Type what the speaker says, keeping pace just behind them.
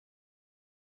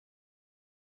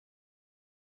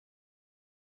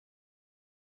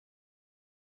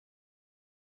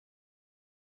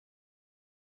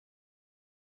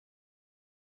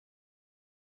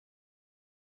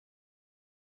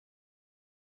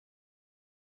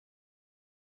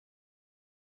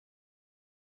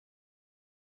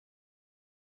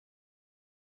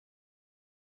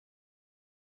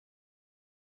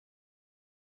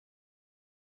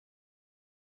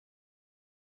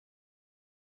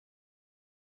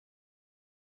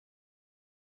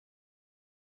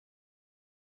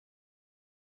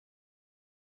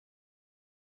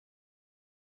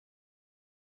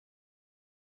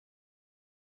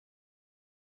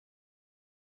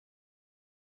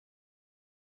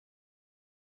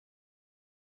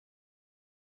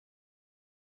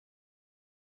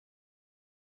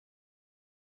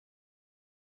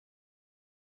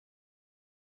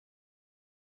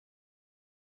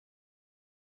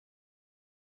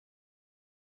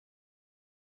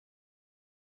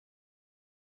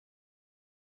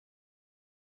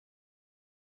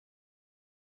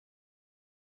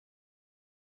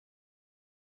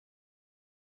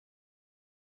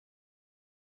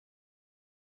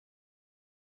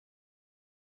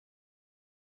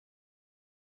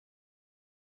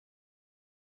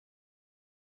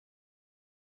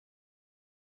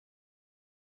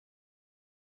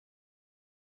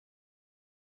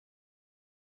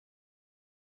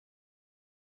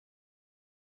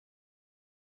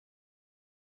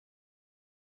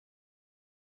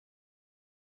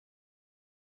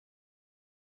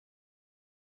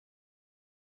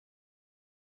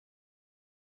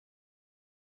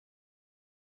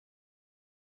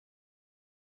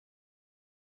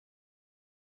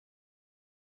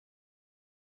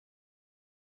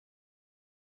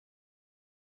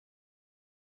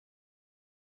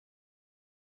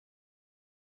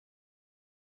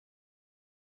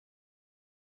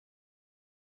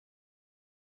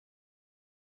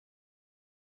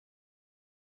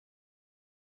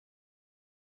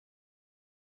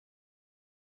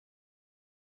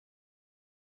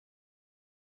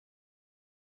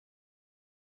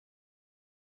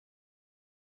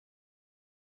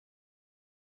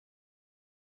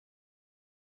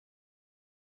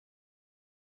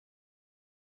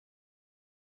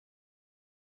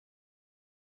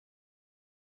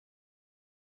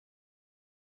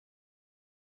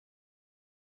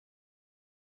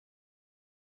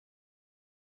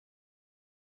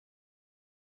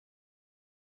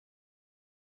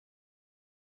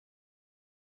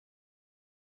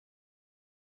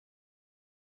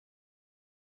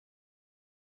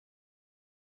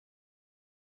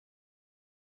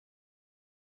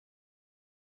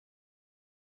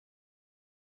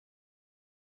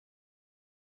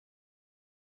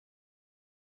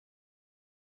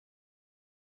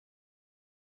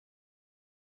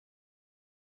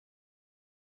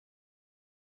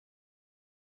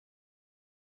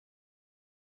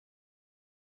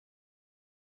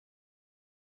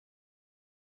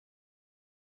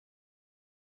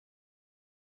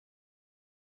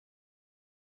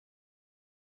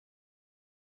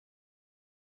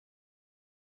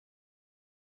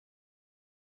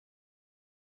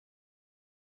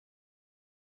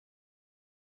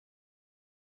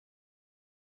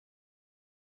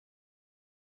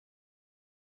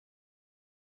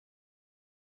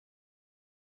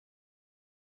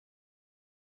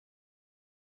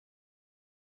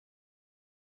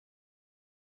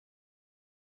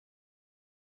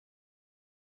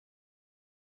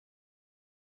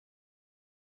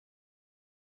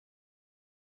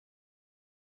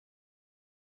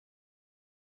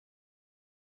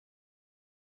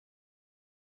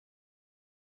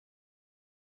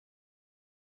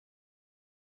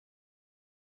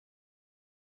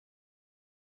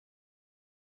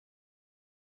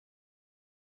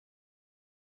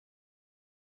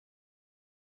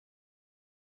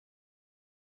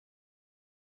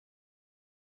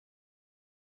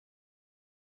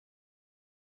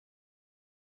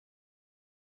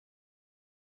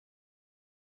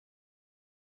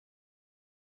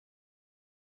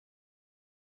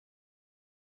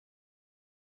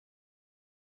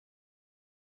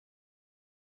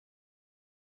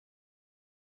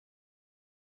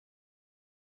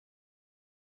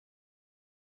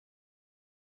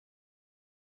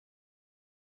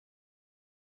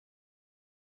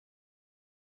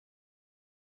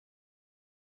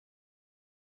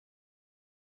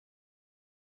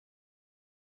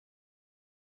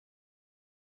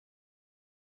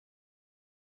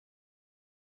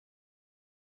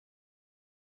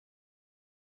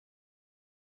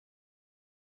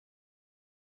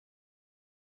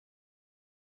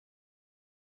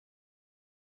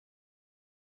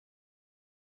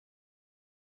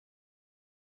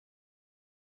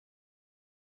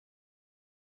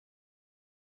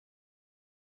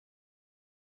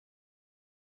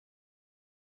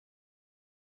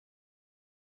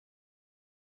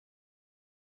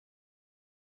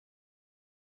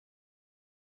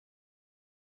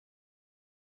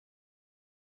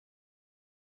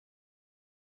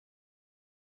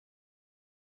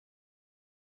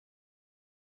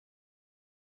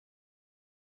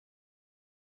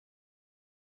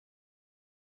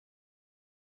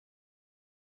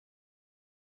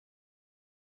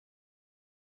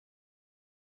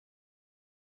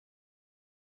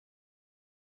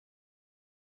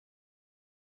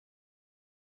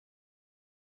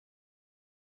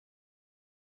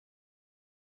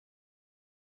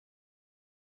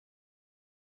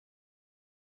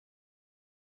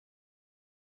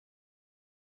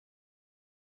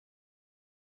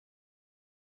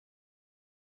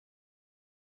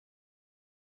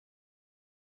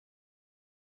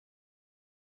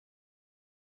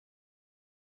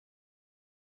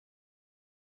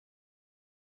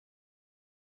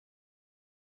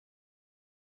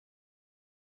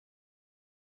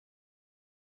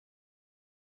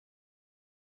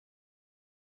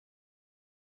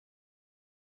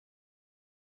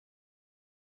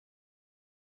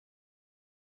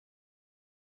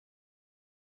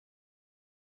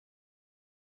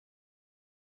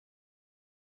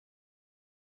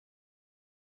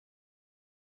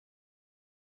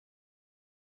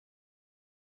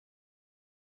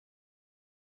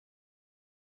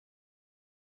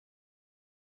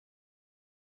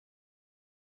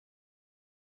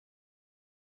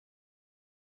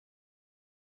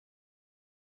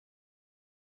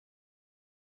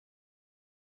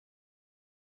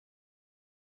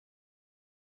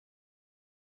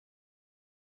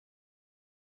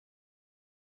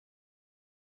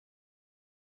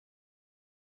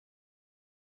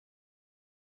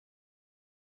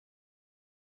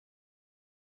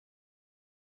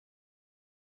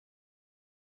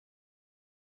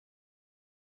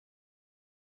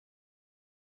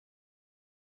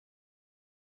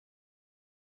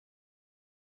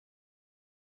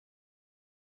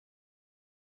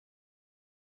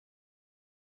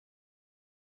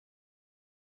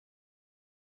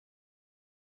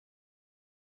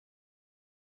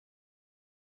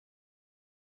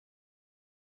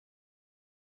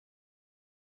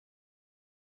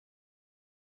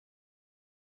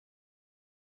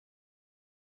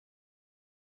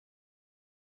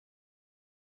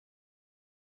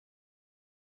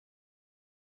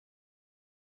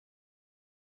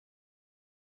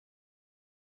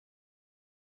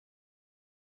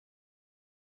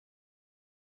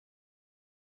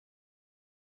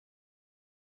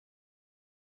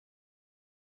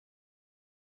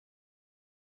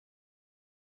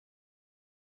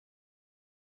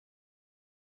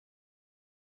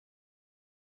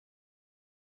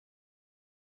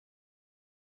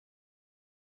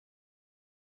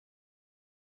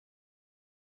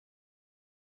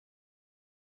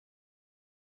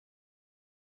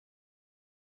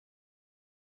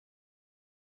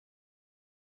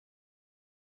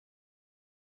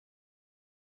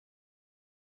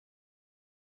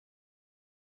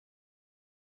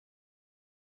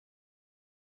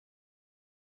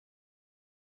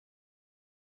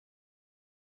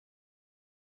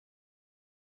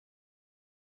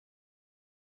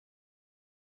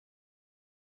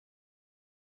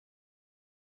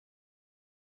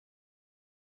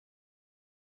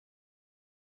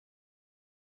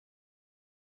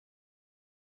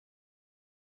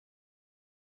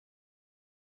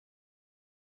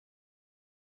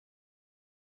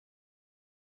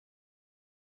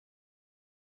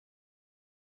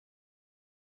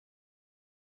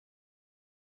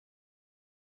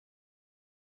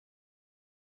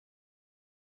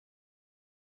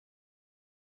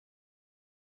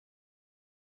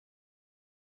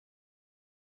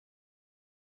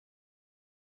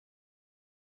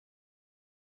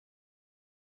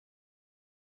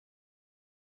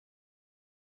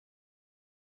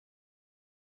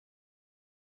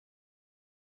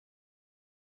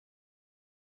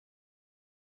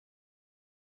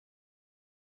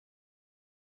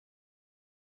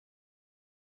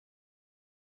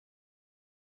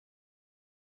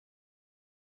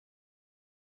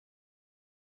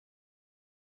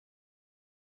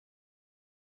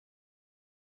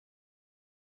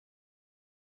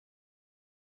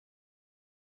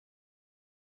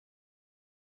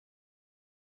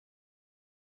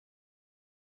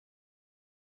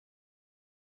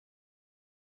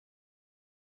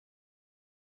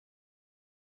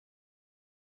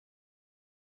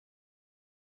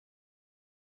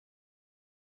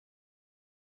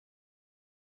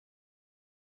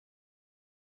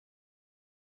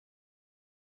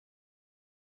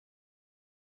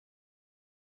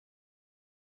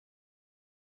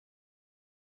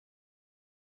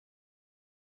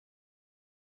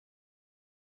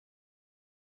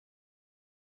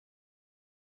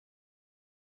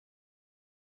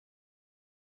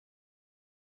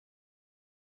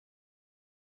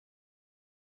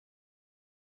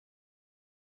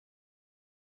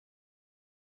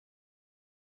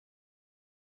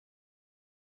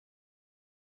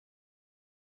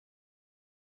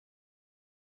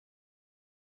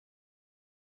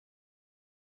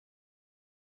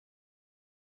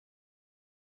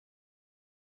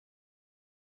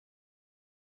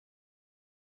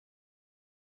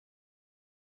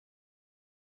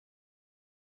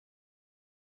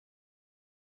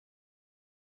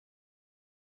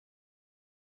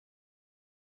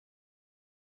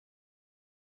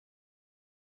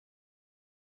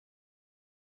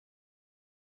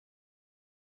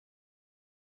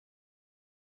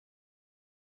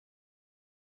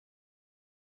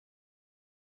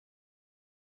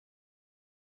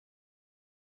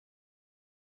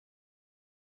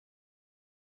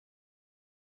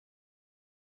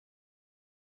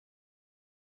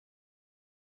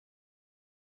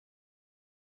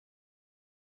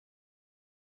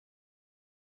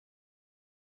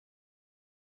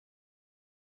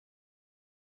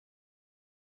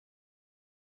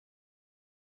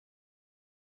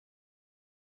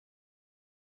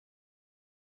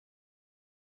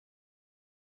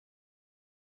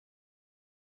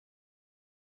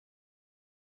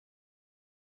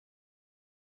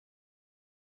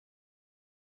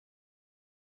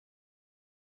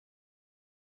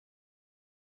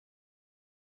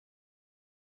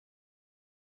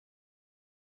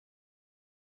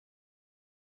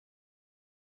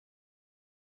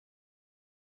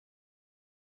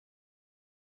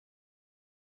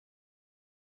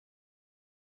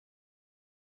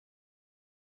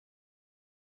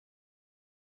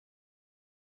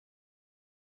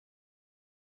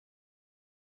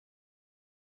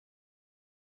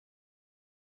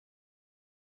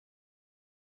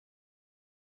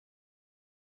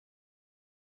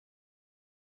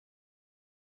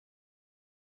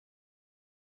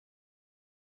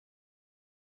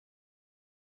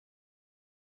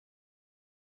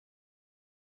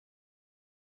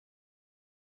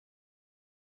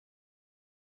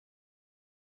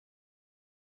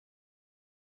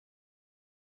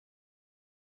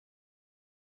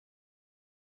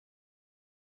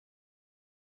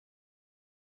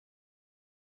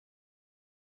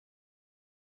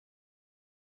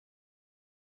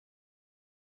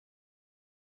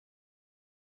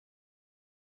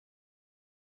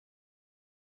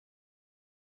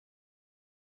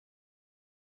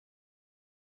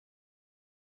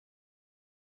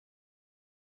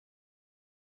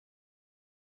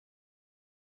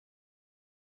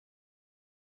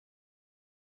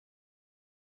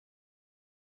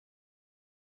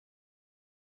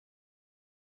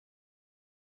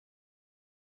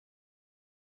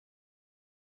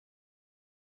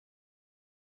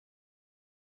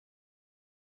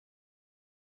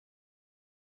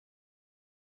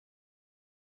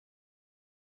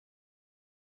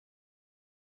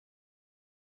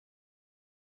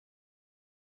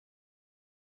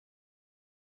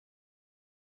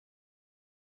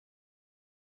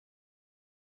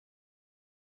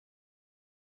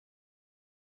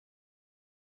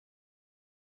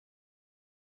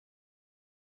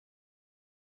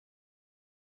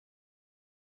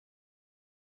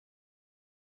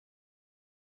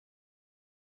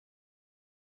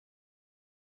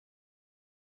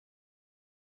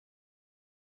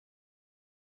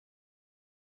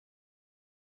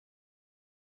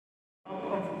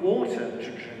of water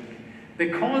to drink,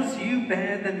 because you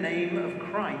bear the name of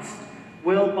Christ,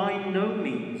 will by no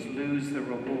means lose the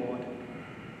reward.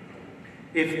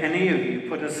 If any of you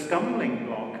put a stumbling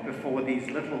block before these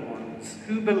little ones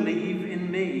who believe in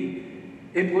me,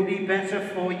 it would be better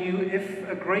for you if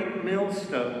a great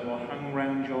millstone were hung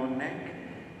round your neck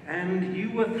and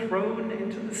you were thrown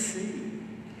into the sea.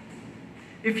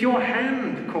 If your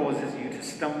hand causes you to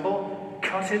stumble,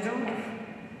 cut it off.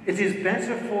 It is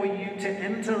better for you to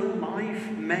enter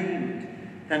life maimed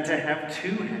than to have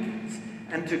two hands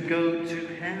and to go to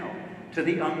hell, to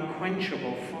the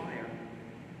unquenchable fire.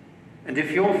 And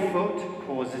if your foot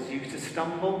causes you to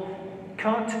stumble,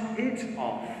 cut it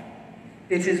off.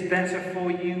 It is better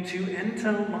for you to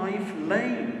enter life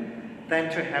lame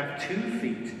than to have 2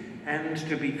 feet and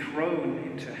to be thrown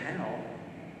into hell.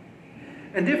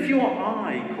 And if your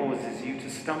eye causes you to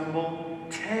stumble,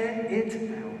 tear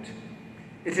it out.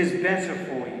 It is better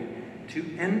for you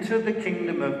to enter the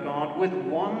kingdom of God with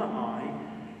one eye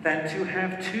than to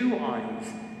have 2 eyes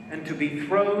and to be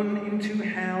thrown into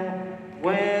hell,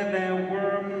 where their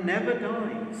worm never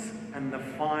dies and the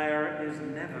fire is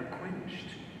never quenched.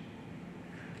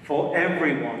 For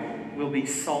everyone will be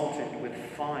salted with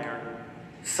fire.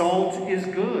 Salt is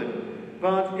good,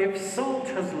 but if salt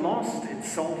has lost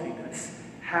its saltiness,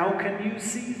 how can you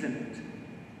season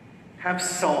it? Have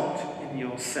salt in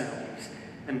yourselves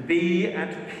and be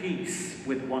at peace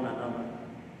with one another.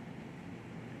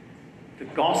 The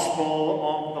Gospel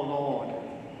of the Lord.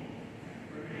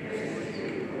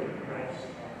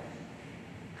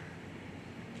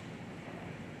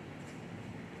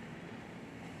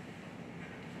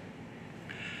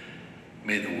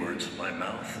 May the words of my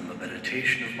mouth and the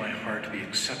meditation of my heart be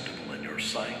acceptable in your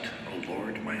sight, O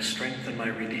Lord, my strength and my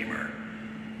Redeemer.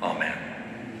 Amen.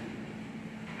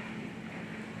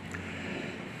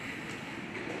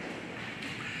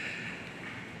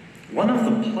 One of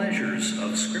the pleasures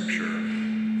of Scripture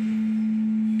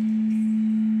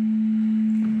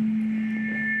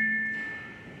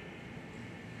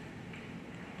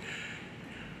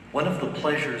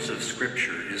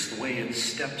is the way it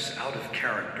steps out of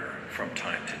character from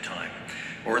time to time,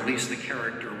 or at least the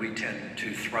character we tend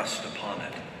to thrust upon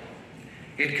it.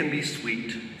 It can be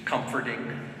sweet,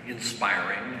 comforting,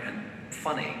 inspiring, and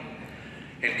funny.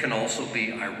 It can also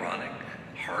be ironic,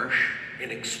 harsh,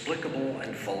 inexplicable,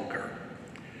 and vulgar.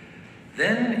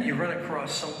 Then you run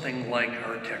across something like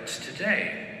our text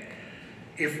today.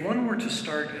 If one were to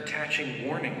start attaching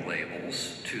warning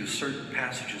labels to certain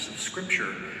passages of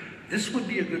Scripture, this would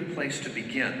be a good place to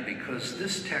begin, because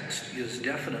this text is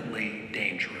definitely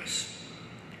dangerous.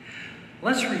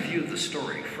 Let's review the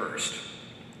story first.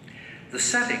 The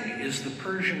setting is the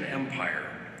Persian Empire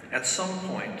at some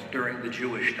point during the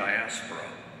Jewish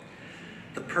diaspora.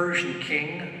 The Persian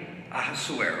king,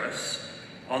 Ahasuerus,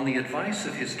 on the advice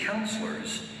of his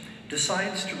counselors,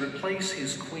 decides to replace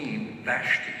his queen,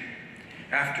 Vashti,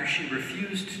 after she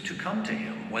refused to come to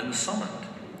him when summoned.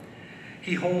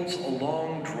 He holds a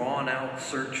long, drawn-out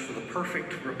search for the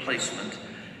perfect replacement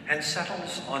and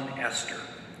settles on Esther,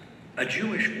 a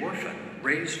Jewish orphan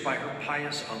raised by her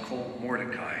pious uncle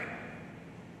Mordecai.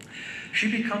 She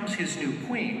becomes his new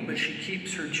queen, but she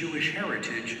keeps her Jewish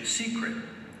heritage secret.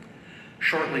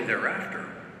 Shortly thereafter,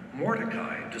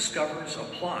 Mordecai discovers a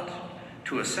plot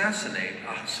to assassinate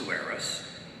Ahasuerus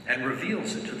and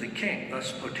reveals it to the king,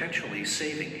 thus potentially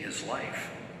saving his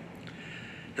life.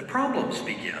 The problems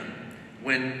begin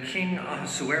when King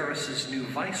Ahasuerus' new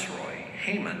viceroy,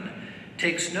 Haman,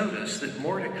 takes notice that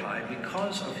Mordecai,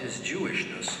 because of his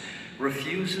Jewishness,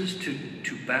 refuses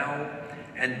to bow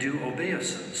and do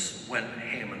obeisance when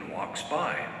Haman walks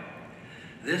by.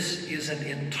 This is an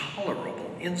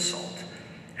intolerable insult,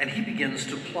 and he begins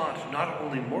to plot not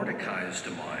only Mordecai's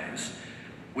demise,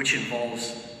 which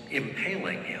involves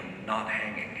impaling him, not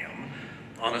hanging him,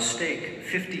 on a stake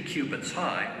 50 cubits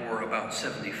high, or about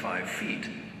 75 feet.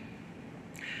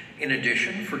 In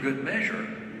addition, for good measure,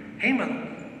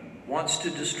 Haman wants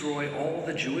to destroy all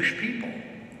the Jewish people.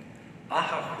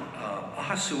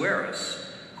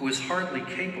 Ahasuerus, who is hardly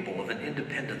capable of an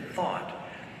independent thought,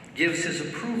 gives his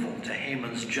approval to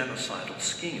Haman's genocidal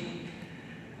scheme.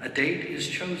 A date is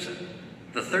chosen,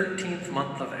 the 13th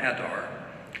month of Adar,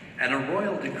 and a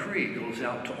royal decree goes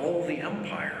out to all the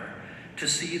empire to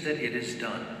see that it is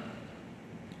done.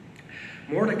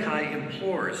 Mordecai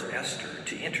implores Esther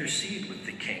to intercede with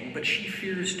the king, but she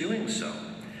fears doing so,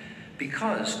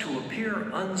 because to appear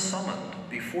unsummoned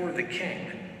before the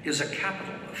king is a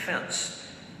capital offense.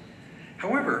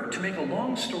 However, to make a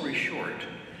long story short,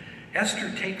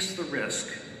 Esther takes the risk,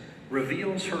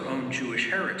 reveals her own Jewish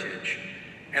heritage,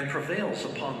 and prevails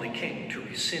upon the king to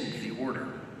rescind the order.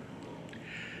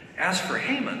 As for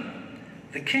Haman,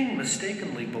 the king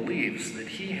mistakenly believes that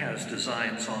he has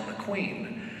designs on the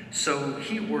queen, so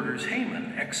he orders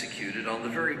Haman executed on the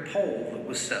very pole that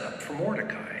was set up for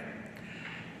Mordecai.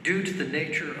 Due to the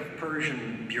nature of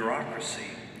Persian bureaucracy,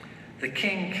 the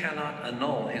king cannot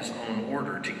annul his own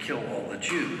order to kill all the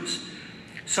Jews,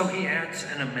 so he adds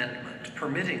an amendment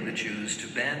permitting the Jews to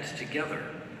band together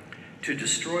to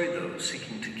destroy those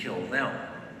seeking to kill them.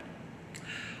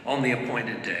 On the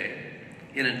appointed day,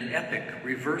 in an epic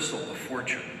reversal of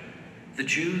fortune, the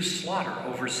Jews slaughter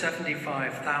over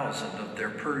 75,000 of their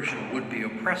Persian would-be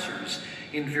oppressors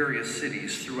in various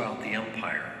cities throughout the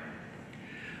empire.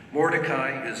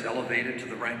 Mordecai is elevated to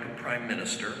the rank of prime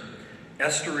minister,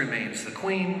 Esther remains the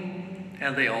queen,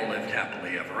 and they all lived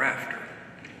happily ever after.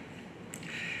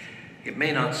 It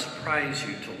may not surprise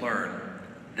you to learn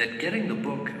that getting the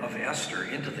book of Esther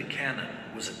into the canon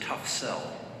was a tough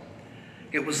sell.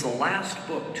 It was the last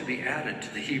book to be added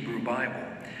to the Hebrew Bible,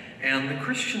 and the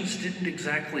Christians didn't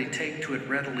exactly take to it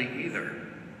readily either.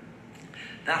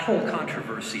 That whole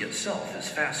controversy itself is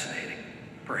fascinating,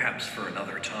 perhaps for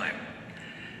another time.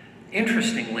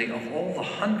 Interestingly, of all the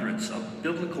hundreds of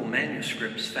biblical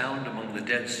manuscripts found among the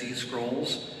Dead Sea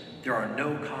Scrolls, there are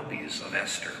no copies of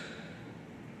Esther.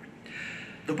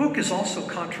 The book is also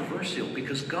controversial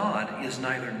because God is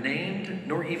neither named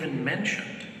nor even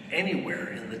mentioned anywhere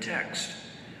in the text.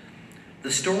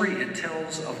 The story it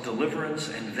tells of deliverance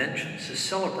and vengeance is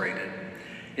celebrated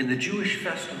in the Jewish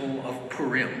festival of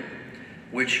Purim,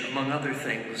 which, among other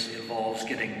things, involves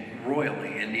getting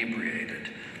royally inebriated.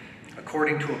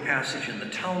 According to a passage in the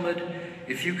Talmud,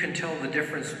 if you can tell the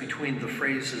difference between the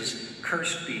phrases,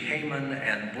 "Cursed be Haman"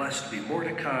 and "Blessed be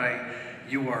Mordecai,"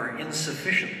 you are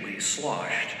insufficiently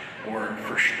sloshed, or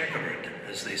versteckert,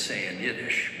 as they say in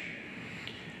Yiddish.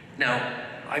 Now,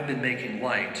 I've been making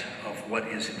light of what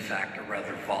is in fact a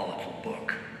rather volatile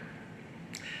book.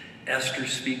 Esther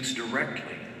speaks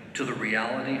directly to the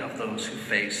reality of those who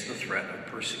face the threat of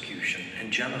persecution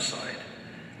and genocide.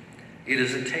 It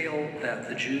is a tale that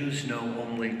the Jews know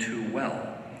only too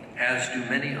well, as do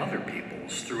many other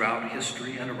peoples throughout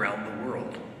history and around the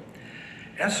world.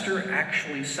 Esther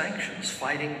actually sanctions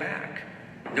fighting back.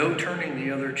 No turning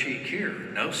the other cheek here,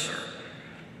 no sir.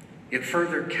 It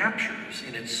further captures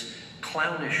in its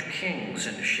clownish kings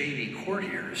and shady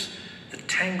courtiers the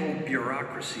tangled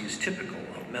bureaucracies typical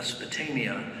of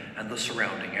Mesopotamia and the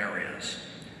surrounding areas.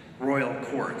 Royal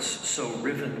courts so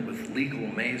riven with legal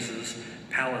mazes,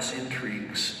 palace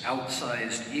intrigues,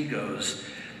 outsized egos,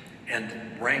 and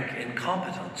rank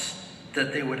incompetence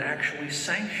that they would actually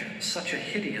sanction such a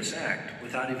hideous act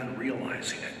without even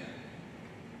realizing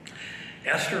it.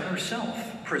 Esther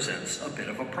herself presents a bit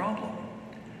of a problem.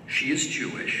 She is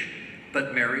Jewish,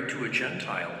 but married to a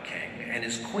Gentile king and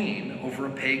is queen over a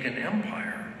pagan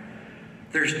empire.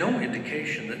 There's no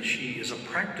indication that she is a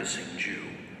practicing Jew.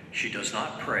 She does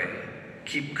not pray,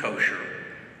 keep kosher,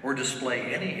 or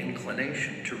display any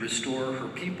inclination to restore her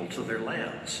people to their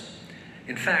lands.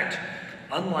 In fact,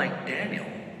 unlike Daniel,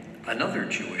 another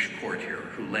Jewish courtier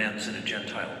who lands in a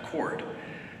Gentile court,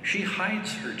 she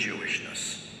hides her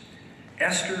Jewishness.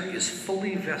 Esther is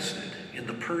fully vested in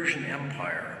the Persian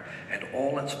Empire and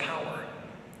all its power.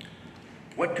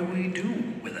 What do we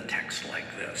do with a text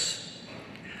like this?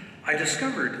 I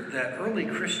discovered that early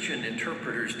Christian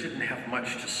interpreters didn't have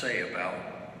much to say about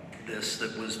this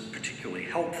that was particularly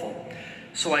helpful,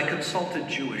 so I consulted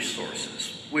Jewish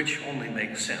sources, which only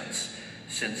makes sense,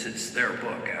 since it's their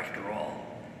book after all.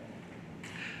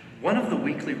 One of the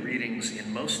weekly readings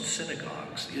in most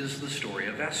synagogues is the story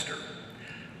of Esther,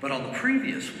 but on the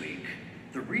previous week,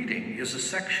 the reading is a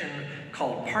section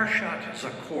called Parshat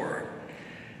Zakor.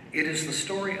 It is the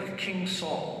story of King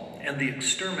Saul and the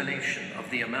extermination of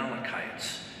the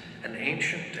Amalekites, an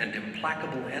ancient and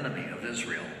implacable enemy of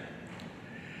Israel.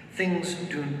 Things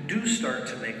do start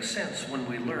to make sense when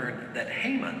we learn that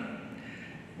Haman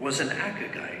was an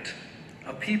Agagite,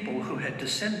 a people who had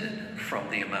descended from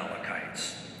the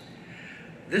Amalekites.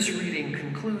 This reading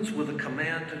concludes with a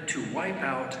command to wipe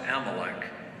out Amalek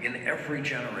in every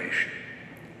generation,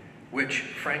 which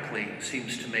frankly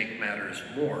seems to make matters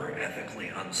more ethically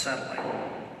unsettling.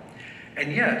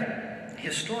 And yet,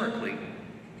 historically,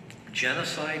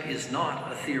 genocide is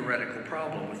not a theoretical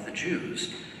problem with the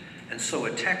Jews, and so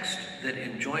a text that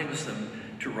enjoins them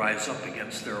to rise up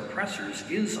against their oppressors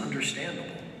is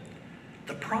understandable.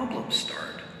 The problems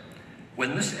start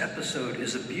when this episode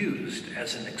is abused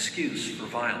as an excuse for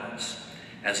violence,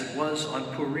 as it was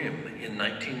on Purim in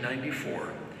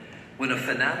 1994, when a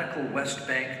fanatical West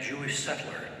Bank Jewish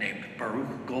settler named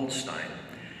Baruch Goldstein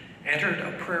entered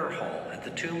a prayer hall at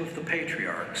the Tomb of the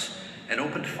Patriarchs and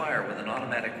opened fire with an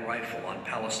automatic rifle on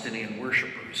Palestinian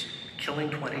worshippers, killing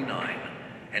 29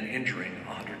 and injuring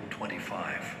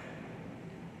 125.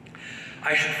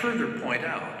 I should further point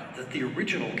out that the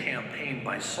original campaign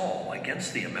by Saul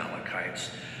against the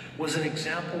Amalekites was an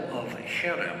example of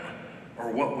herem,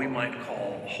 or what we might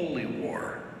call holy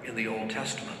war in the Old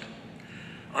Testament.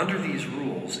 Under these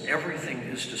rules, everything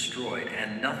is destroyed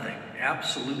and nothing,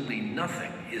 absolutely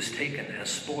nothing, is taken as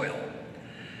spoil.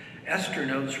 Esther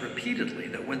notes repeatedly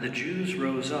that when the Jews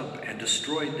rose up and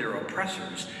destroyed their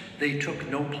oppressors, they took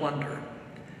no plunder,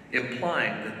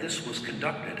 implying that this was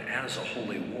conducted as a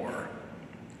holy war.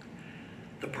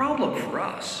 The problem for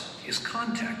us is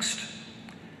context.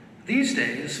 These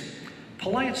days,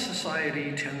 polite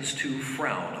society tends to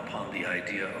frown upon the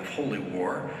idea of holy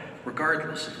war,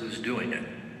 regardless of who's doing it.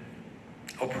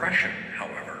 Oppression,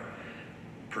 however,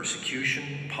 persecution,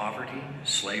 poverty,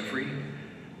 slavery,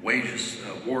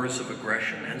 wars of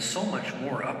aggression, and so much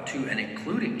more up to and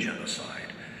including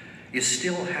genocide, is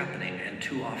still happening and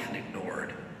too often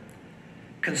ignored.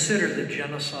 Consider that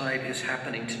genocide is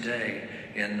happening today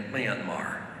in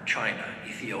Myanmar, China,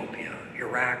 Ethiopia,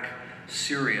 Iraq,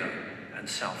 Syria, and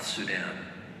South Sudan.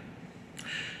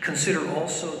 Consider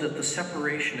also that the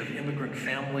separation of immigrant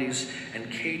families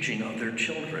and caging of their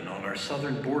children on our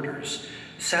southern borders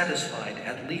satisfied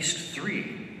at least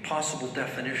 3 possible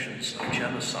definitions of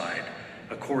genocide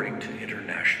according to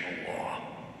international law.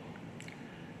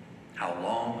 How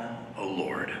long, O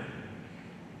Lord?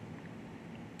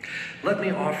 Let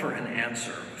me offer an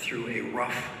answer through a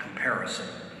rough comparison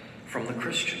from the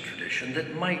Christian tradition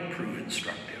that might prove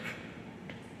instructive.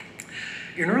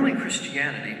 In early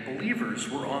Christianity, believers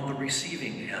were on the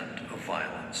receiving end of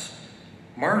violence.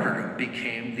 Martyrdom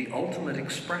became the ultimate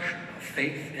expression of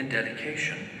faith and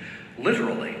dedication,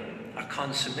 literally a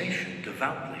consummation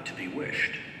devoutly to be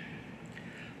wished.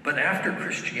 But after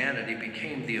Christianity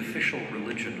became the official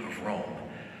religion of Rome,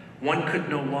 one could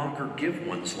no longer give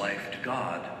one's life to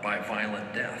God by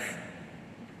violent death.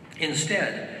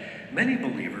 Instead, many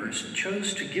believers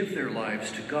chose to give their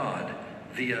lives to God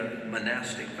via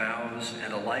monastic vows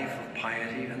and a life of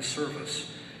piety and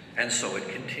service, and so it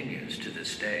continues to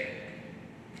this day.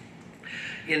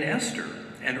 In Esther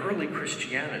and early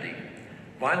Christianity,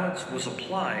 violence was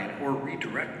applied or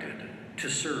redirected to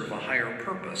serve a higher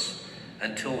purpose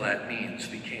until that means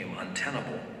became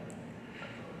untenable.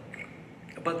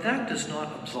 But that does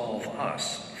not absolve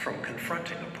us from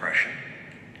confronting oppression.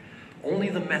 Only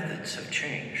the methods have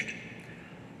changed.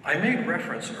 I made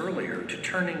reference earlier to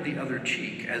turning the other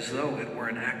cheek as though it were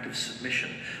an act of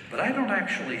submission, but I don't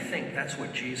actually think that's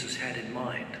what Jesus had in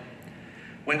mind.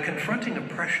 When confronting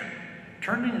oppression,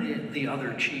 turning the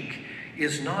other cheek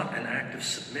is not an act of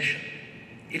submission.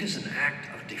 It is an act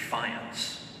of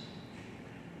defiance.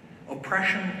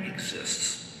 Oppression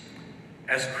exists.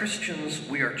 As Christians,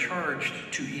 we are charged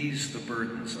to ease the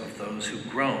burdens of those who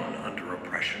groan under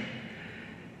oppression,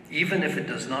 even if it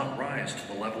does not rise to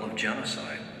the level of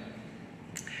genocide.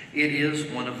 It is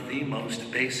one of the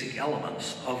most basic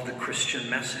elements of the Christian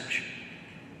message.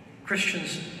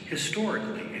 Christians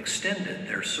historically extended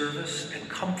their service and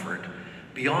comfort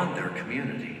beyond their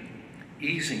community,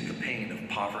 easing the pain of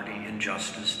poverty,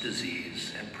 injustice,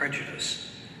 disease, and prejudice.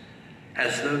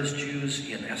 As those Jews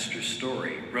in Esther's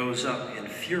story rose up in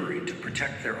fury to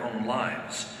protect their own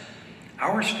lives,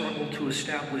 our struggle to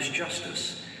establish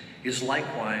justice is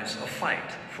likewise a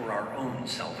fight for our own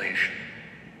salvation.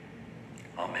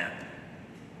 Amen.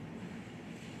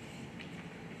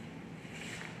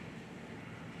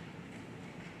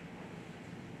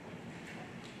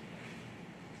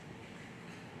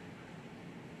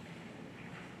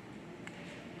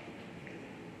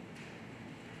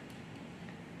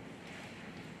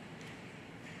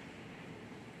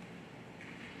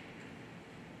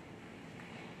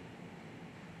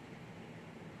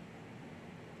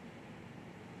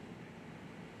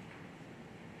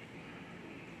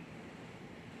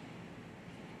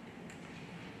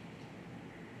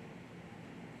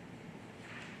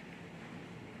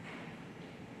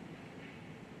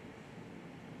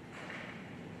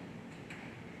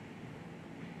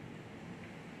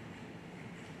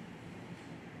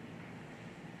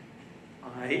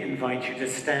 I invite you to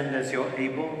stand as you're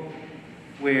able.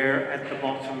 We're at the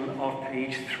bottom of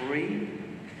page 3.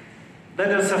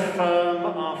 Let us affirm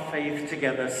our faith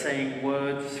together, saying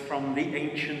words from the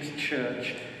ancient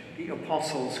church, the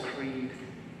Apostles' Creed.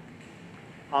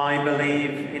 I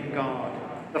believe in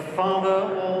God, the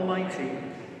Father Almighty,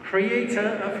 creator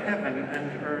of heaven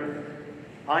and earth.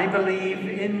 I believe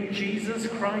in Jesus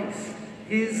Christ,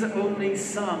 his only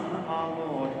Son, our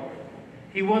Lord.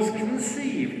 He was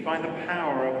conceived by the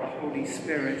power of the Holy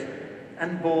Spirit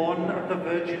and born of the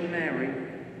Virgin Mary.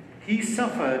 He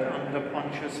suffered under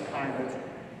Pontius Pilate,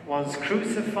 was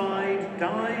crucified,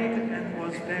 died, and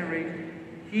was buried.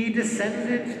 He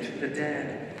descended to the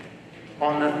dead.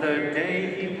 On the third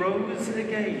day he rose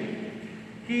again.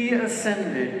 He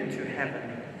ascended into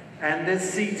heaven and is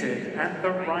seated at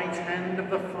the right hand of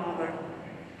the Father.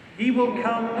 He will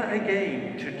come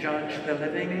again to judge the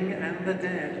living and the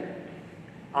dead.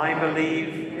 I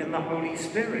believe in the Holy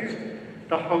Spirit,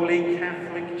 the Holy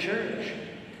Catholic Church,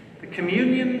 the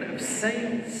communion of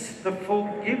saints, the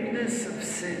forgiveness of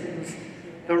sins,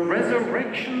 the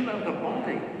resurrection of the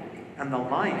body, and the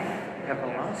life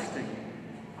everlasting.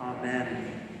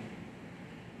 Amen.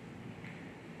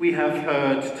 We have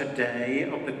heard today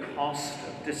of the cost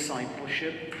of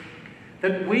discipleship,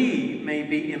 that we may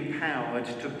be empowered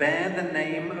to bear the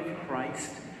name of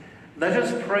Christ. Let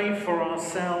us pray for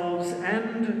ourselves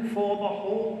and for the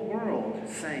whole world,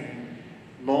 saying,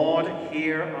 Lord,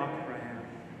 hear our prayer.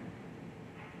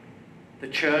 The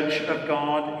Church of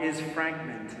God is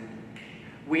fragmented.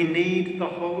 We need the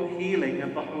whole healing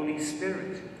of the Holy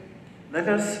Spirit. Let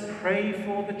us pray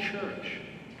for the Church.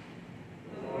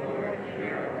 Lord,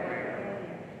 hear our prayer.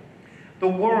 The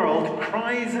world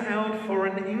cries out for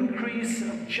an increase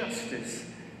of justice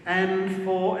and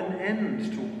for an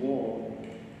end to war.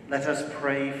 Let us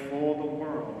pray for the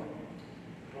world.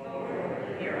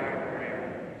 Lord, hear our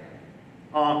prayer.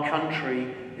 Our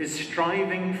country is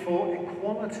striving for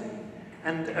equality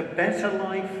and a better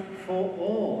life for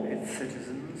all its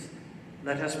citizens.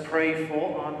 Let us pray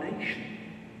for our nation.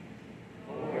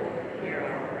 Lord, hear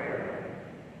our prayer.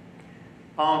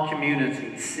 Our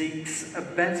community seeks a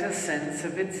better sense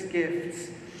of its gifts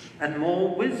and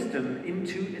more wisdom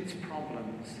into its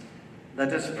problems.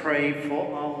 Let us pray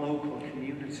for our local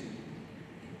community.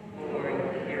 Lord,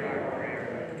 hear our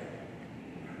prayer.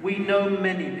 We know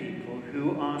many people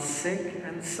who are sick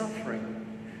and suffering,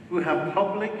 who have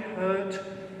public hurt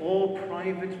or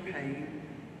private pain.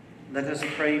 Let us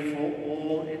pray for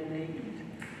all in need.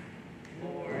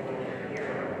 Lord, hear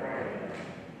our prayer.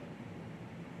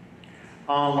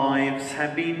 Our lives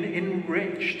have been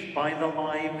enriched by the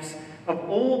lives of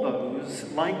all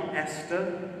those like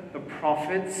Esther, the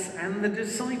prophets, and the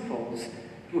disciples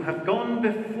who have gone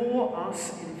before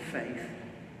us in faith.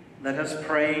 Let us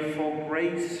pray for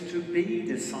grace to be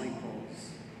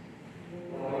disciples.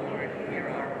 Lord, hear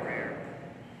our prayer.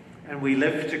 And we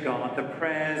lift to God the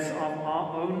prayers of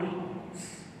our own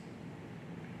hearts.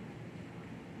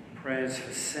 Prayers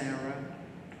for Sarah,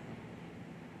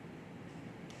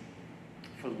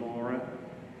 for Laura,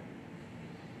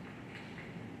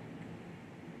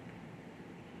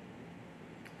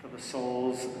 for the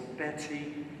souls of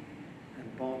Betty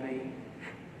and Bobby,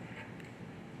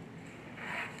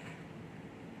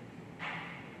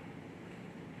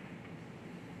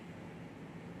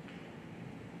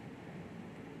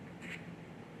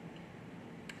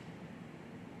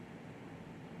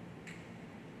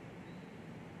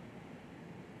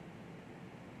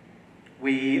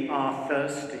 we are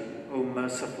thirsty, O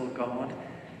merciful God.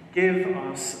 Give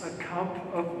us a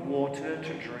cup of water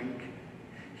to drink.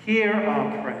 Hear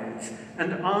our prayers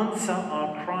and answer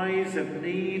our cries of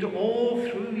need, all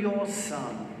through your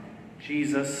Son,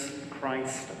 Jesus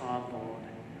Christ our Lord.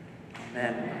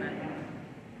 Amen.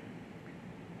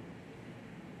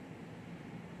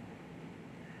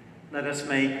 Let us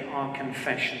make our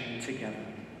confession together.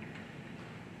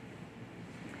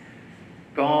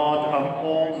 God of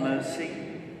all mercy,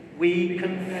 we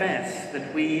confess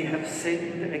that we have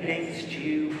sinned against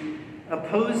you,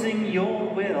 opposing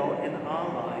your will in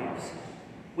our lives.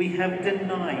 We have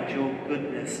denied your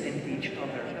goodness in each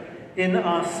other, in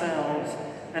ourselves,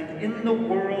 and in the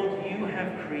world you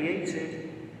have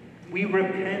created. We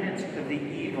repent of the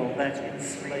evil that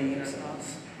enslaves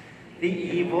us, the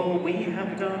evil we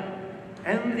have done,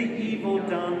 and the evil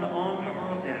done on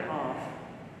our behalf.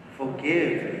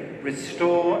 Forgive,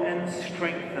 restore, and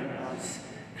strengthen us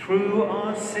through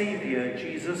our Saviour,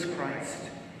 Jesus Christ,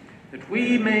 that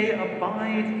we may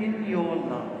abide in your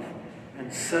love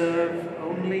and serve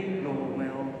only your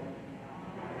will.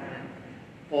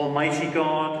 Almighty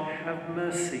God, have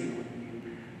mercy on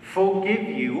you. Forgive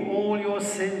you all your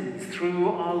sins through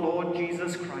our Lord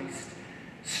Jesus Christ.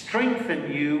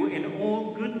 Strengthen you in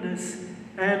all goodness,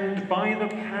 and by the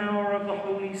power of the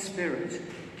Holy Spirit,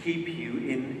 keep you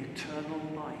in eternal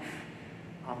life.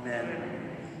 Amen.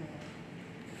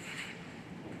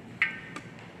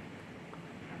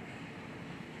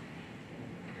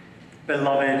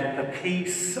 Beloved, the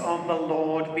peace of the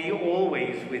Lord be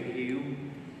always with you.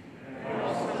 And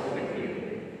also with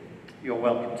you. You're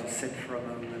welcome to sit for a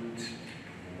moment.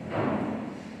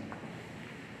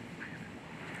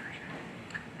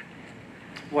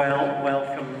 Well,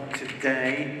 welcome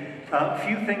today. A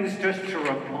few things just to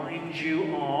remind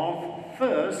you of.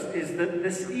 First is that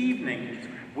this evening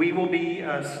we will be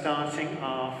starting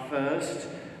our first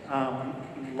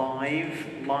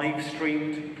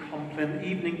live-streamed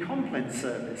evening Compline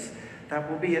service.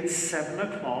 That will be at 7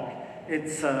 o'clock.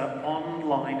 It's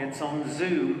online, it's on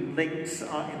Zoom. Links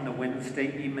are in the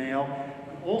Wednesday email,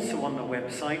 also on the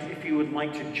website. If you would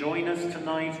like to join us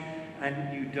tonight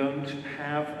and you don't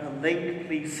have a link,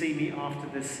 please see me after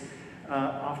this,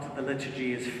 after the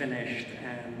liturgy is finished,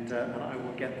 and I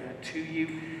will get that to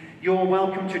you. You're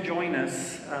welcome to join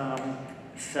us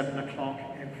 7 o'clock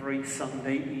every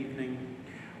Sunday evening.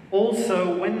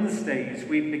 Also, Wednesdays,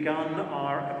 we've begun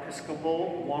our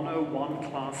Episcopal 101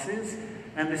 classes,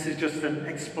 and this is just an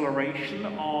exploration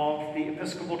of the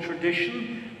Episcopal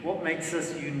tradition, what makes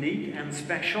us unique and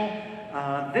special.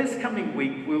 This coming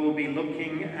week, we will be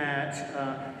looking at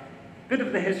a bit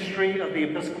of the history of the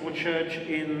Episcopal Church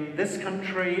in this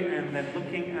country, and then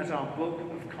looking at our Book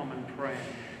of Common Prayer.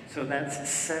 So that's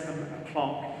 7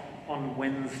 o'clock on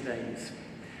Wednesdays.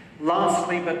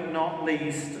 Lastly, but not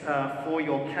least, for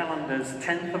your calendars,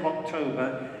 10th of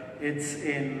October, it's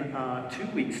in 2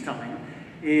 weeks' time,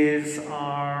 is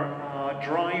our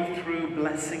drive-through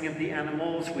blessing of the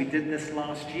animals. We did this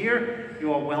last year.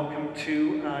 You are welcome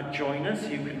to join us.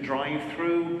 You can drive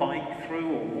through, bike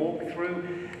through, or walk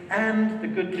through. And the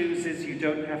good news is you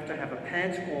don't have to have a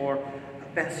pet or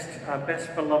a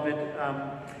best beloved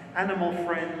animal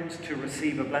friend to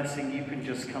receive a blessing. You can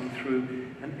just come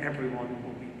through and everyone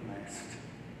will be blessed.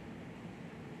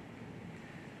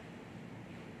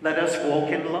 Let us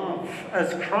walk in love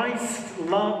as Christ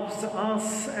loves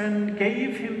us and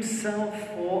gave himself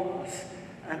for us,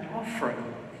 an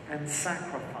offering and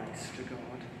sacrifice to God.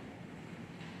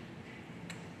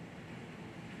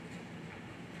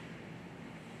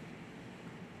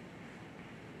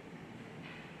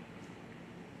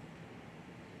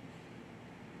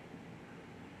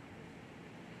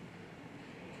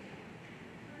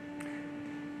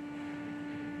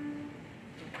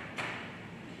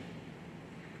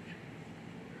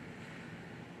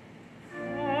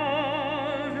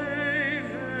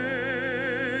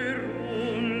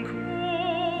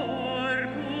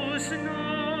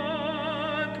 No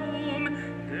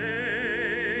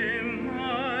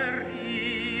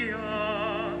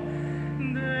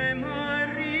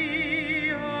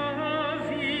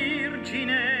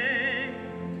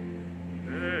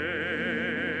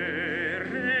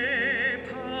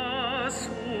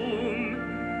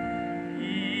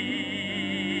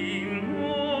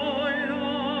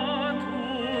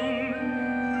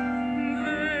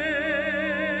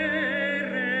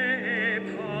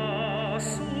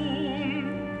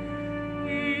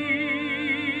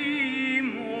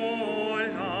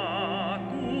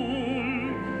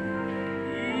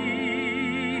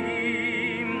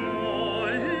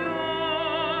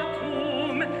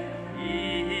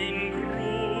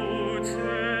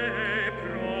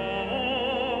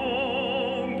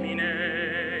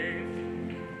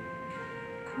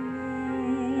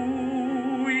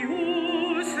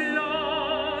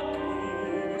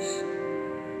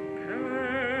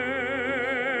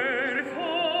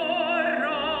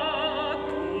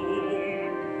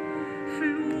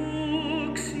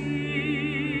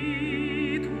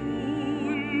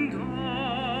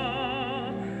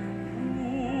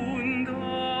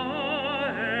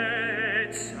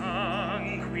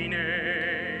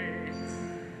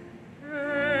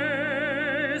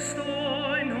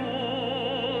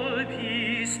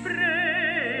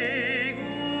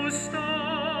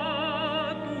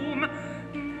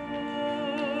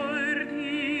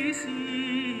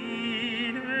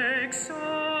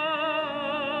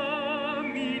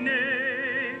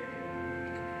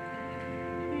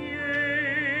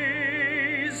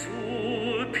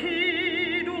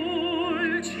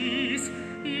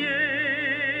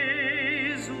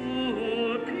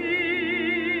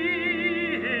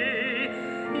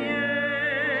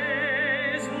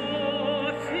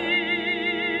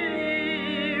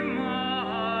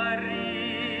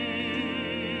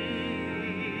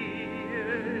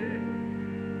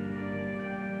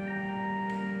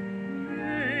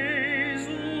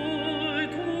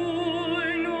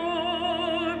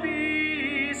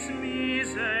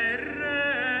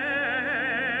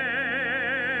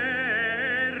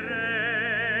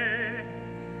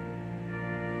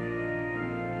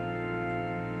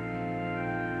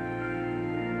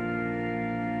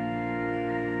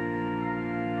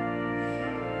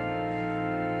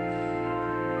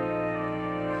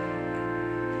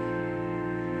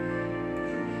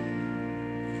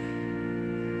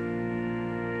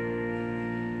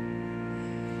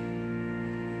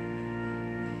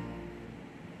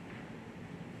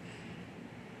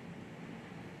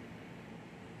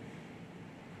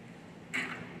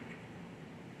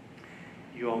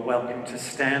You are welcome to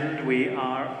stand. We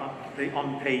are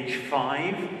on page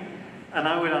 5. And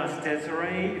I would ask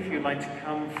Desiree if you'd like to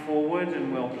come forward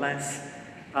and we'll bless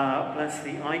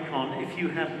the icon. If you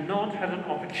have not had an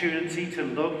opportunity to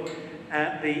look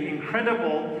at the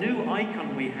incredible new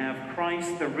icon we have,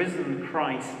 Christ, the risen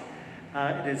Christ,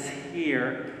 it is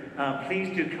here.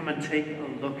 Please do come and take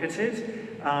a look at it.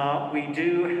 We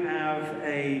do have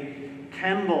a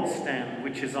candle stand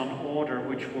which is on order,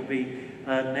 which will be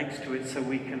next to it, so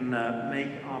we can make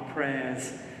our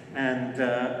prayers and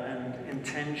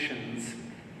intentions.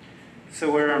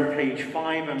 So we're on page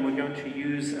 5, and we're going to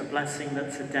use a blessing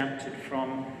that's adapted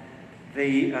from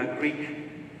the Greek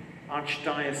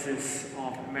Archdiocese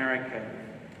of America.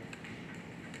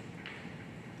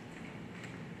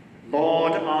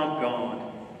 Lord our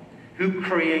God, who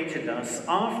created us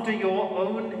after your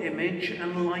own image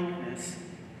and likeness,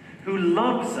 who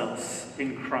loves us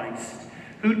in Christ,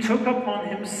 who took upon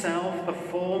himself the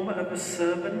form of a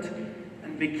servant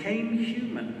and became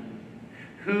human,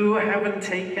 who, having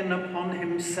taken upon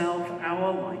himself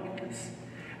our likeness,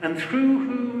 and through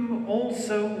whom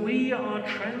also we are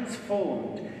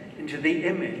transformed into the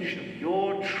image of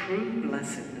your true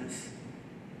blessedness.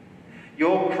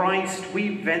 Your Christ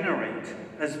we venerate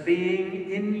as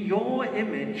being in your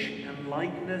image and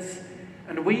likeness,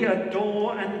 and we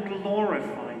adore and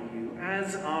glorify you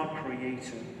as our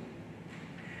Creator.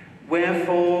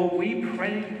 Wherefore we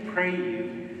pray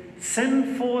you,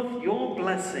 send forth your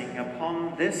blessing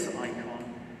upon this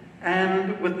icon,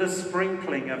 and with the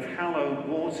sprinkling of hallowed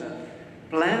water,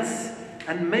 bless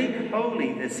and make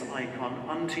holy this icon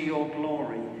unto your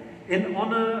glory, in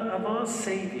honor of our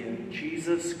Saviour,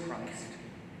 Jesus Christ.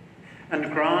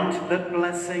 And grant that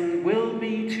blessing will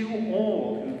be to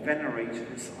all who venerate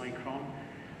this icon,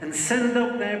 and send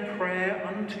up their prayer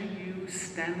unto you,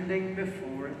 standing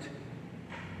before it.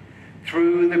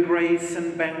 Through the grace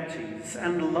and bounties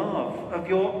and love of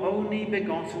your only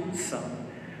begotten Son,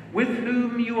 with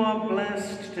whom you are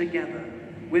blessed together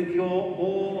with your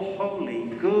all-holy,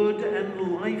 good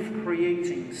and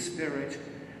life-creating Spirit,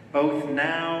 both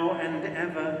now and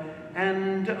ever,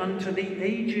 and unto the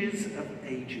ages of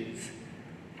ages.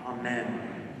 Amen.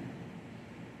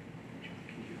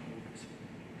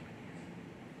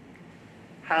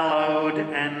 Hallowed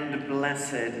and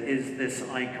blessed is this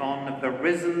icon of the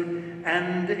risen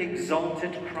and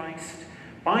exalted Christ,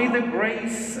 by the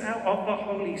grace of the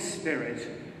Holy Spirit,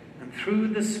 and through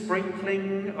the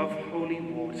sprinkling of holy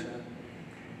water.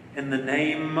 In the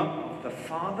name of the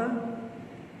Father,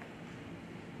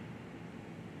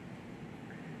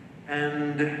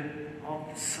 and of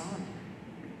the Son,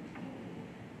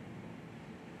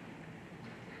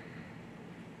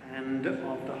 and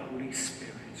of the Holy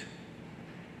Spirit.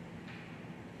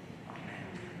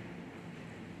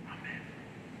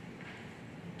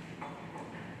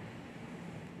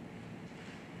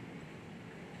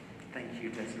 Thank you,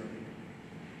 Desiree.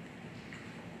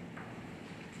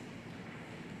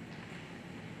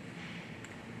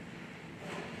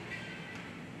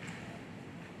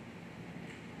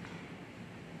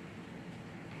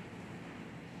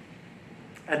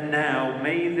 And now,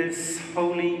 may this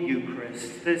Holy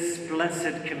Eucharist, this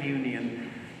blessed communion,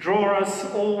 draw us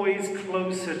always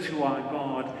closer to our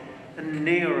God and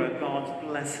nearer God's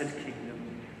blessed kingdom.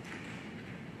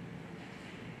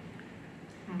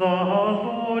 The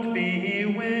Lord be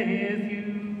with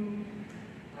you.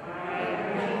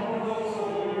 And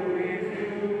also with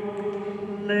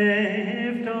you.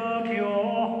 Lift up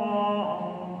your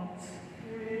hearts.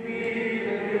 We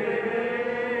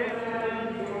lift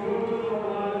them to the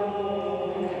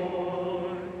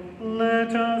Lord.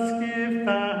 Let us give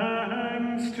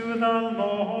thanks to the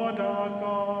Lord our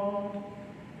God.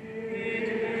 It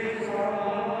is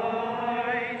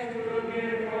right to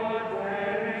give God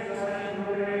thanks and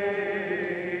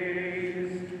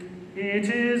praise. It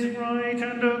is right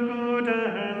and a good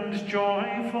and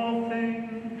joyful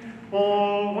thing,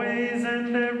 always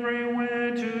and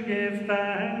everywhere to give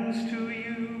thanks to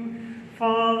you,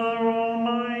 Father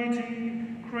Almighty,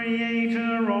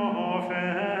 Creator of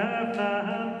heaven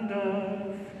and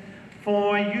earth.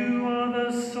 For you are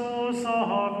the source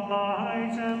of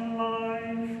light and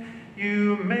life.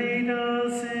 You made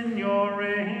us in your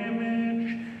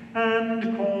image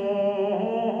and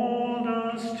called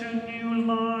us to new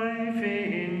life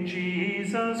in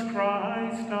Jesus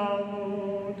Christ our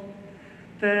Lord.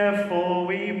 Therefore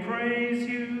we praise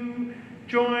you,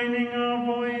 joining our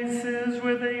voices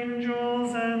with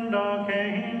angels and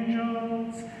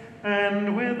archangels,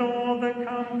 and with all the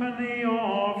company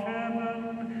of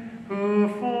heaven, who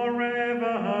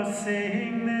forever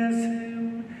sing this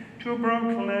hymn to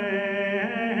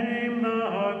proclaim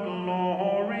the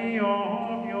glory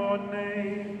of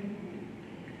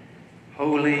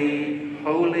Holy,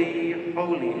 holy,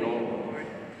 holy Lord,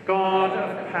 God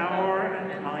of power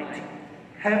and might,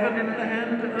 heaven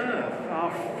and earth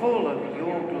are full of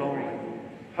your glory.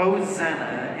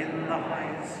 Hosanna in the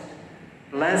highest.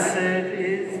 Blessed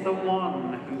is the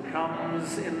one who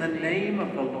comes in the name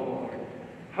of the Lord.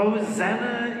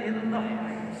 Hosanna in the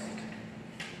highest.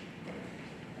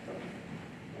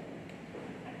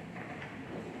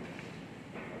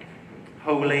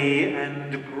 Holy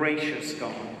and gracious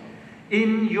God,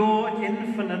 in your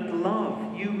infinite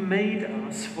love you made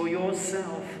us for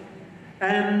yourself,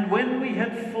 and when we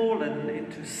had fallen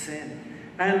into sin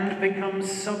and become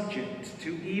subject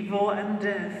to evil and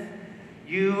death,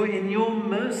 you in your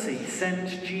mercy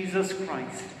sent Jesus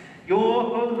Christ,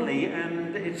 your only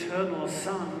and eternal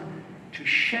Son, to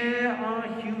share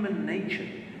our human nature,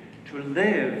 to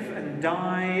live and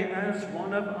die as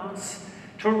one of us,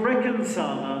 to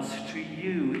reconcile us to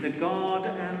you, the God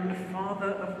and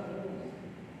Father of all.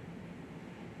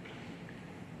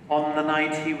 On the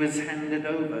night he was handed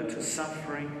over to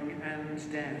suffering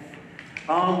and death,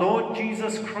 our Lord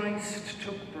Jesus Christ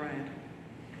took bread,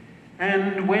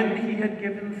 and when he had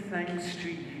given thanks to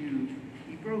you,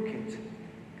 he broke it,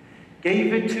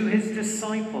 gave it to his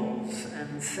disciples,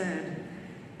 and said,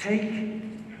 "Take,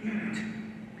 eat.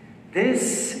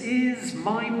 This is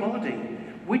my body,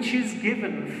 which is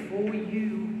given for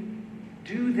you.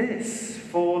 Do this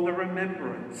for the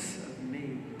remembrance of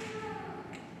me."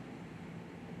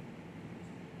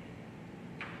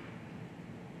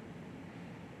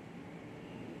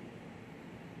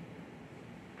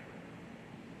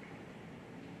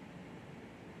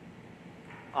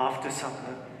 After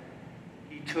supper,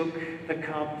 he took the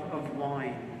cup of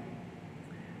wine,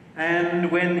 and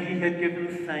when he had given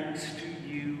thanks to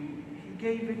you, he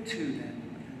gave it to them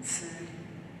and said,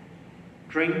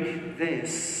 "Drink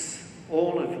this,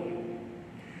 all of you.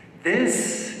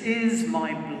 This is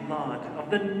my blood of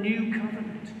the new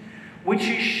covenant, which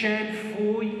is shed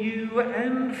for you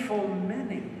and for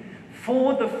many,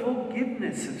 for the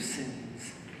forgiveness of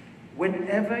sins.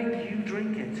 Whenever you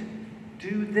drink it,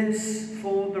 do this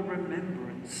for the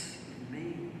remembrance of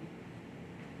me."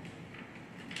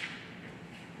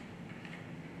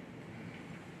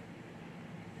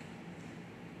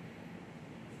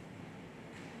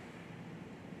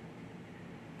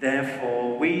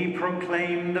 Therefore, we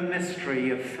proclaim the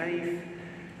mystery of faith.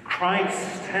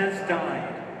 Christ has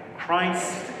died.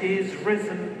 Christ is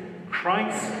risen.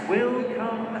 Christ will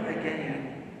come again.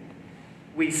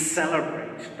 We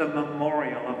celebrate the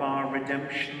memorial of our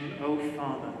redemption, O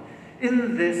Father,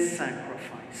 in this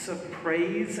sacrifice of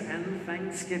praise and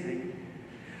thanksgiving,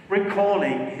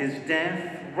 recalling his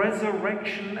death,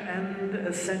 resurrection, and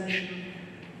ascension.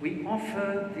 We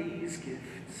offer these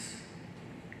gifts.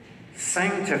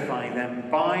 Sanctify them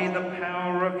by the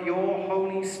power of your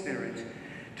Holy Spirit,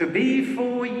 to be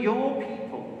for your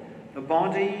people the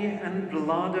body and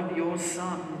blood of your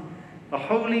Son, the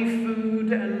holy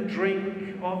food and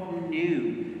drink of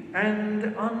new and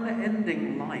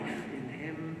unending life in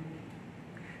him.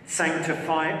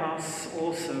 Sanctify us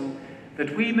also,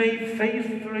 that we may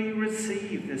faithfully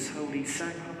receive this holy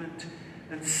sacrament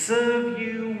and serve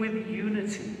you with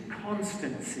unity,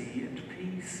 constancy, and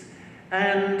peace,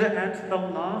 and at the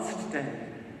last day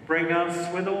bring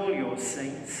us with all your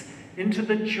saints into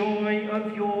the joy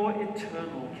of your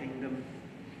eternal kingdom.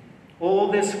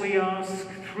 All this we ask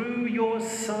through your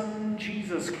Son,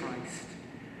 Jesus Christ,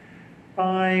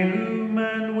 by whom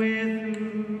and with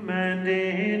whom and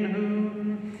in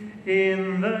whom,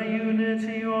 in the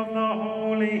unity of the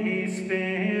Holy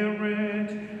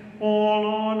Spirit, all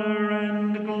honor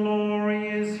and glory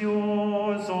is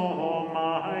yours,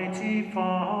 Almighty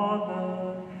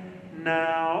Father,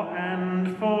 now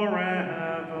and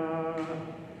forever.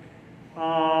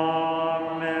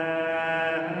 Amen.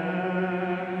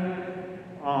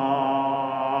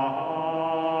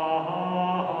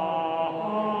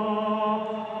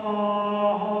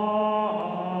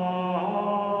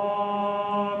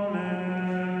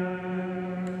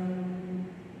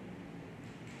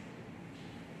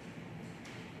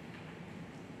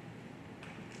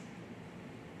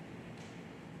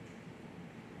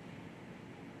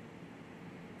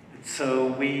 So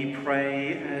we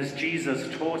pray as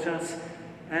Jesus taught us,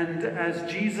 and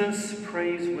as Jesus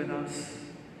prays with us.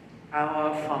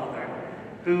 Our Father,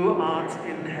 who art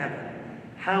in heaven,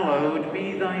 hallowed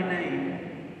be thy name.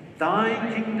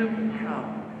 Thy kingdom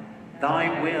come,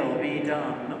 thy will be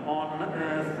done on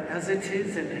earth as it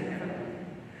is in heaven.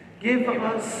 Give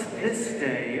us this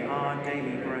day our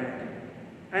daily bread,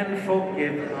 and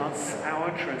forgive us our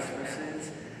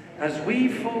trespasses, as we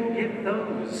forgive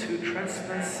those who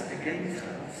trespass against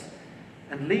us.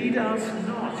 And lead us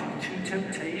not into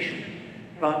temptation,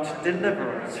 but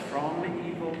deliver us from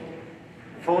evil.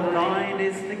 For thine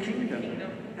is the kingdom,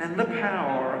 and the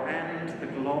power, and the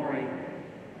glory,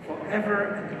 forever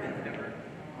and ever.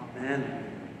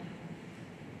 Amen.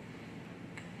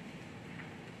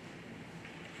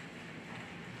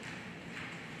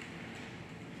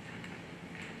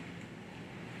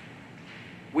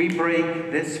 We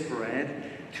break this bread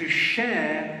to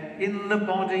share in the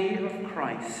body of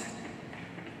Christ.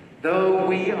 Though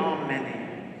we are many,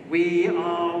 we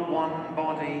are one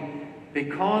body,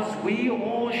 because we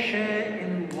all share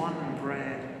in one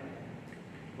bread.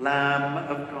 Lamb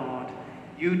of God,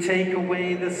 you take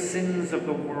away the sins of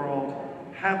the world,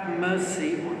 have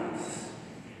mercy on us.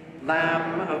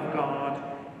 Lamb of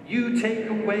God, you take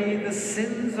away the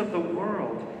sins of the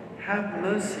world, have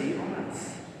mercy on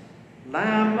us.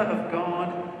 Lamb of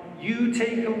God, you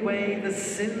take away the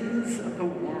sins of the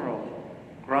world,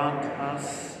 grant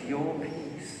us your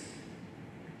peace.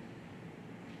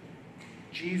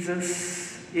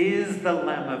 Jesus is the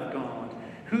Lamb of God,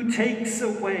 who takes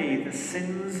away the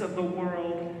sins of the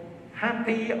world.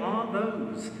 Happy are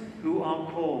those who are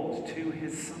called to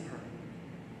his supper.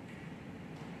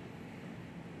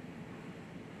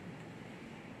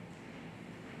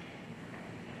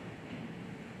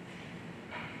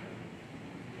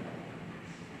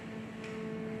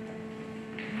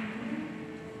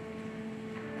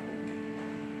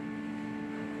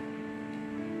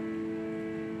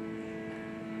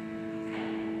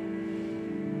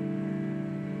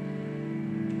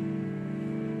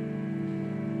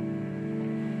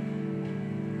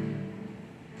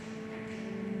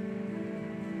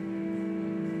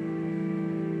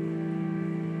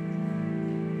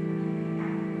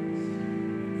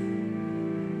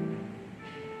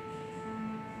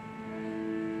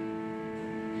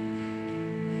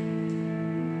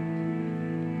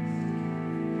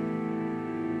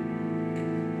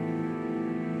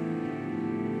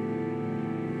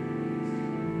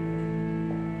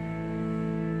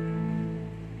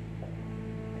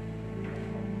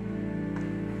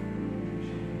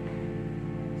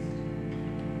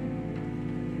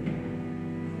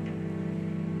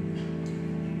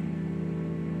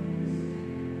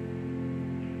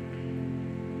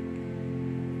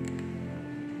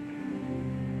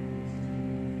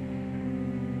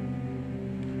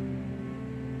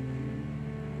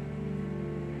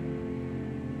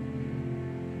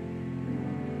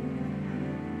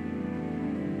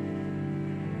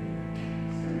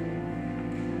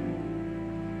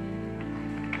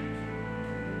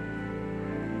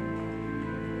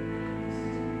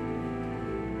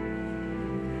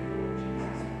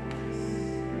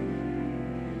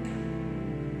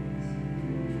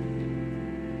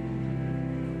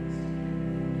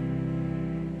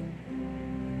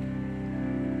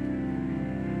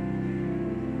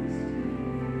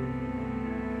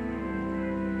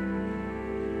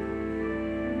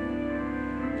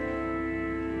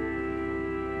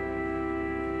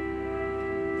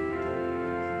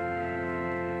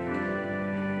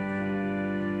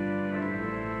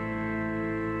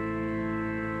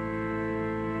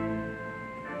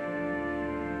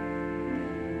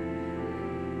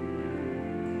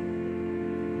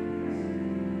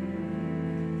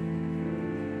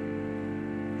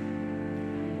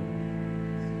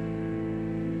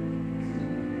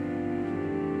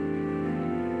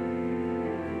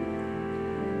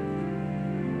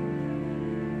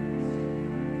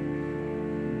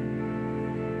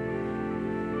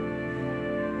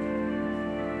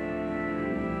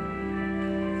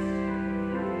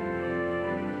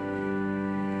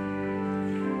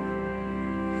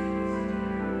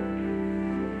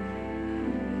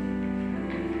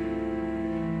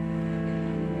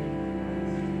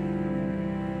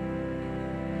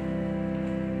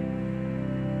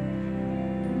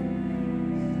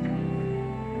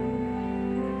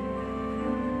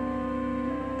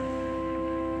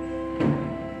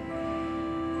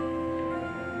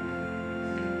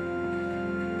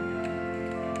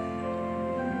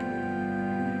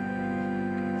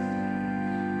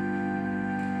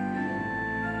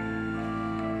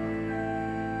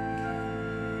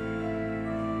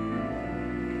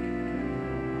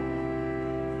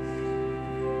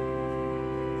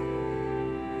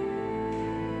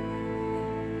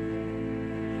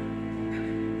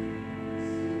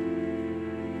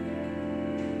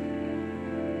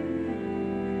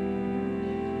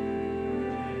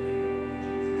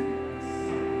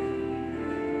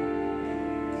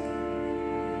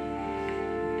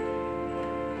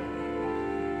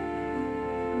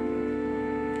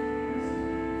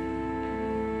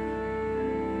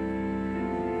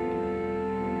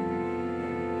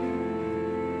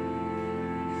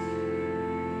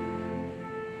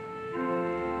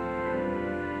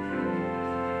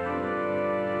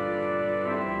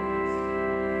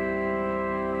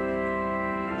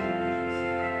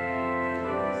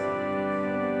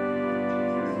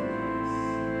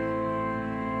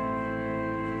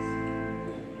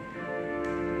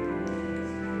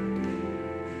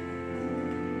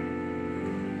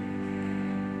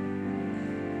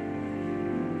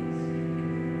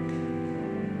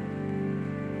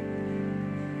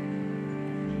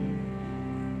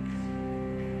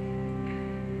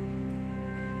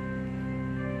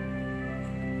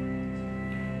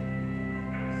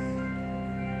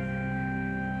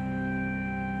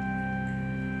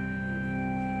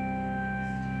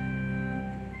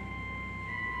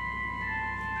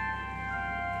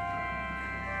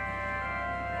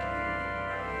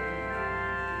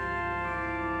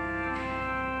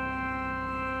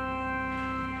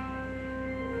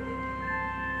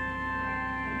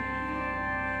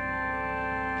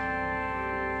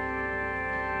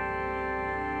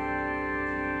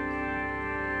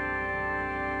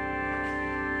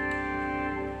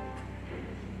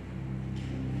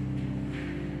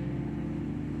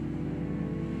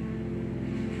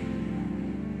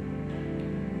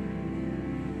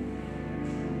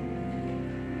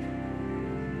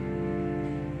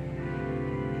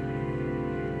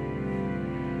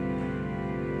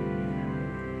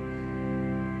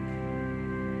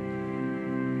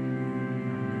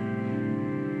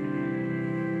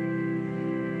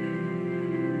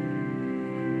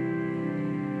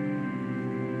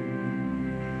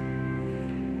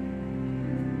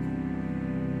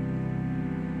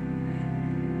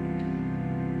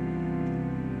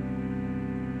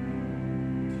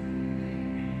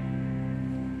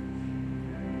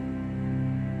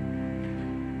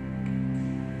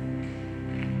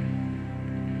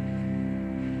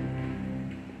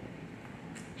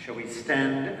 Shall we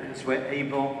stand as we're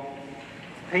able?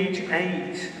 Page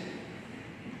 8.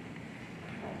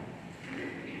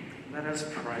 Let us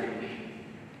pray.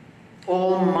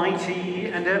 Almighty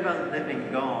and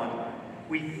ever-living God,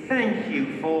 we thank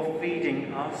you for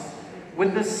feeding us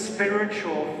with the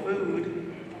spiritual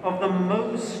food of the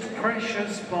most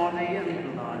precious body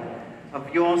and blood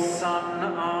of your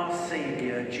Son, our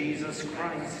Saviour, Jesus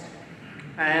Christ,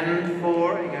 and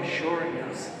for assuring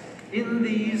us in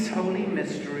these holy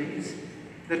mysteries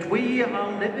that we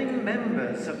are living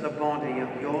members of the body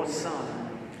of your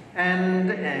Son and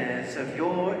heirs of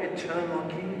your eternal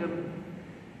kingdom.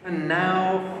 And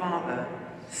now, Father,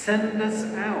 send us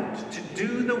out to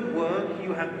do the work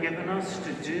you have given us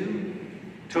to do,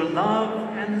 to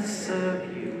love and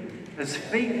serve you as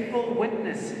faithful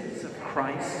witnesses of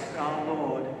Christ our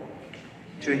Lord.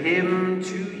 To him,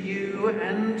 to you,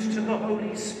 and to the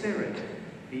Holy Spirit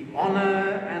be honor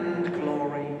and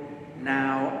glory,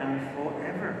 now and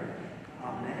forever.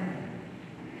 Amen.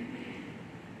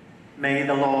 May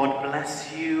the Lord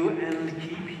bless you and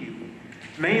keep you.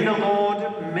 May the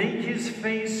Lord make his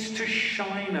face to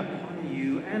shine upon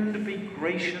you and be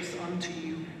gracious unto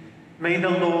you. May the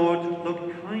Lord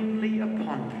look kindly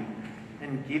upon you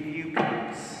and give you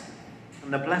peace.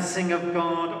 And the blessing of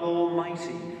God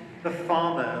Almighty, the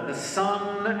Father, the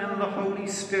Son, and the Holy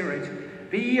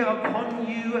Spirit be upon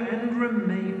you and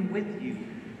remain with you,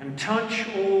 and touch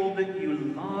all that you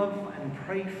love and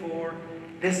pray for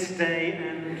this day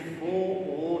and for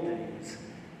all days.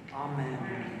 Amen.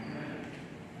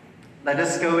 Let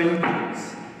us go in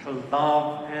peace to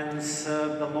love and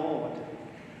serve the Lord.